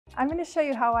I'm going to show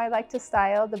you how I like to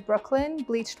style the Brooklyn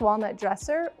bleached walnut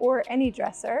dresser, or any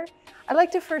dresser. I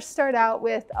like to first start out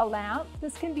with a lamp.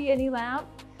 This can be any lamp.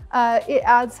 It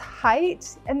adds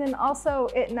height, and then also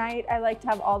at night I like to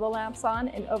have all the lamps on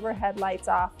and overhead lights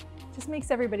off. Just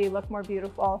makes everybody look more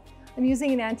beautiful. I'm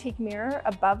using an antique mirror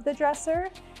above the dresser,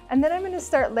 and then I'm going to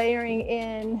start layering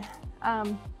in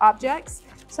objects.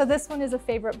 So this one is a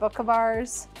favorite book of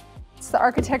ours. It's the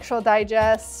Architectural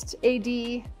Digest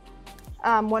AD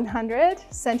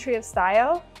 100, Century of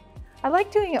Style. I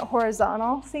like doing it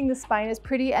horizontal, seeing the spine is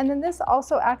pretty, and then this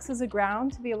also acts as a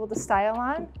ground to be able to style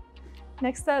on.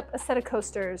 Next up, a set of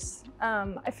coasters.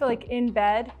 I feel like in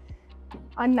bed,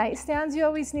 on nightstands, you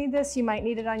always need this. You might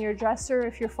need it on your dresser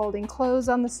if you're folding clothes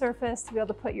on the surface to be able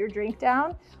to put your drink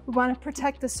down. We want to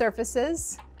protect the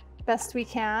surfaces best we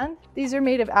can. These are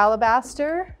made of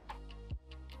alabaster.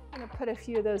 I'm going to put a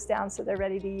few of those down so they're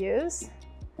ready to use.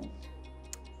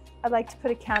 I'd like to put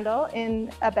a candle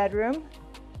in a bedroom.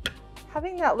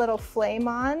 Having that little flame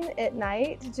on at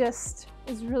night just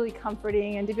is really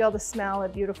comforting, and to be able to smell a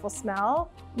beautiful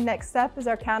smell. Next up is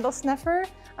our candle snuffer.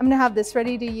 I'm gonna have this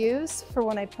ready to use for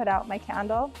when I put out my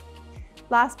candle.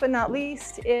 Last but not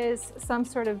least is some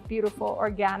sort of beautiful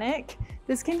organic.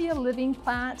 This can be a living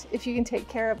plant if you can take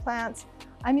care of plants.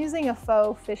 I'm using a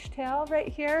faux fishtail right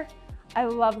here. I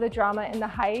love the drama and the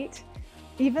height.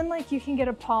 Even like you can get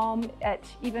a palm at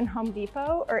even Home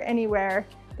Depot or anywhere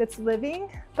that's living,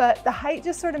 but the height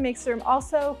just sort of makes the room.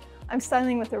 Also, I'm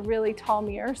styling with a really tall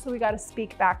mirror, so we got to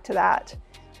speak back to that.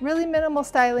 Really minimal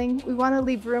styling. We want to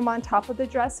leave room on top of the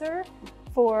dresser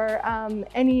for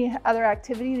any other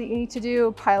activity that you need to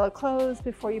do, pile of clothes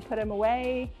before you put them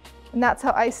away. And that's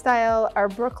how I style our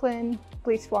Brooklyn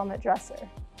bleached walnut dresser.